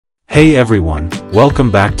Hey everyone, welcome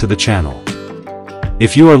back to the channel.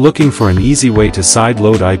 If you are looking for an easy way to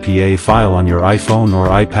sideload IPA file on your iPhone or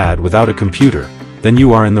iPad without a computer, then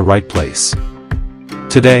you are in the right place.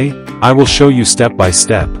 Today, I will show you step by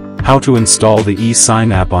step how to install the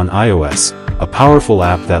ESign app on iOS, a powerful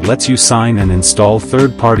app that lets you sign and install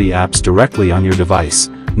third-party apps directly on your device,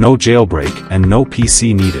 no jailbreak and no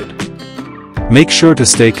PC needed. Make sure to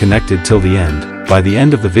stay connected till the end. By the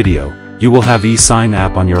end of the video, you will have ESign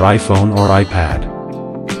app on your iPhone or iPad.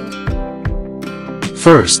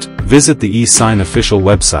 First, visit the ESign official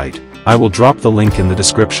website. I will drop the link in the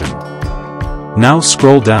description. Now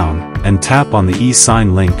scroll down, and tap on the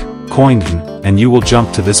ESign link, coined, and you will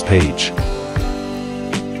jump to this page.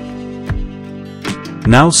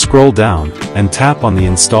 Now scroll down, and tap on the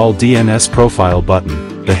Install DNS Profile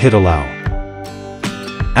button, the hit Allow.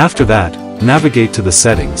 After that, navigate to the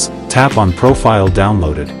settings, tap on Profile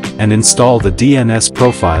Downloaded, and install the DNS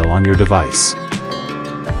profile on your device.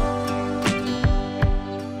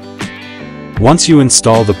 Once you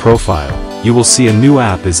install the profile, you will see a new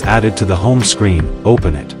app is added to the home screen.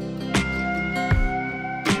 Open it.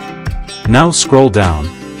 Now scroll down.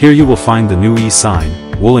 Here you will find the new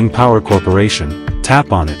ESign, Wooling Power Corporation.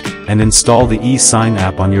 Tap on it, and install the ESign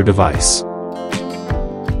app on your device.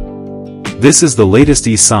 This is the latest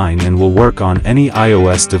ESign and will work on any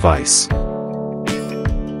iOS device.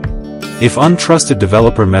 If untrusted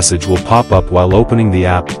developer message will pop up while opening the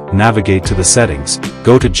app, navigate to the settings,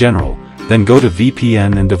 go to General, then go to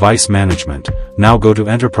VPN and Device Management. Now go to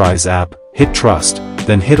Enterprise App, hit Trust,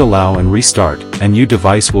 then hit Allow and Restart, and your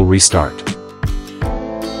device will restart.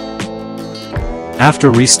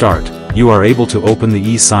 After restart, you are able to open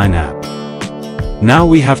the ESign app. Now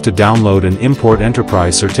we have to download and import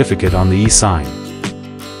Enterprise Certificate on the ESign.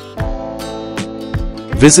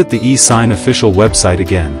 Visit the ESign official website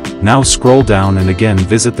again. Now scroll down and again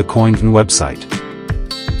visit the coined website.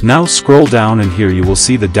 Now scroll down and here you will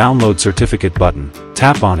see the Download Certificate button.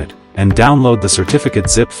 Tap on it, and download the certificate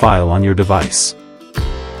zip file on your device.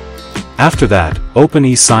 After that, open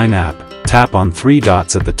ESign app, tap on three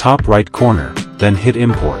dots at the top right corner, then hit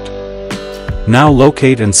Import. Now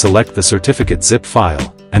locate and select the certificate zip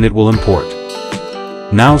file, and it will import.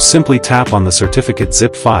 Now simply tap on the certificate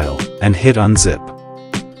zip file, and hit Unzip.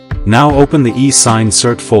 Now open the ESign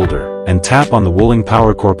Cert folder, and tap on the Wooling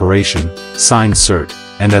Power Corporation, Sign Cert,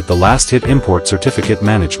 and at the last hit Import Certificate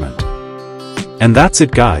Management. And that's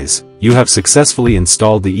it guys, you have successfully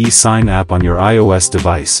installed the ESign app on your iOS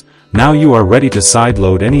device. Now you are ready to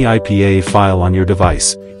sideload any IPA file on your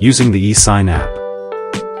device, using the ESign app.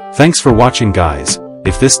 Thanks for watching guys.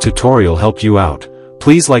 If this tutorial helped you out,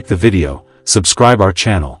 please like the video, subscribe our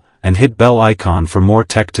channel, and hit bell icon for more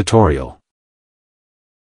tech tutorial.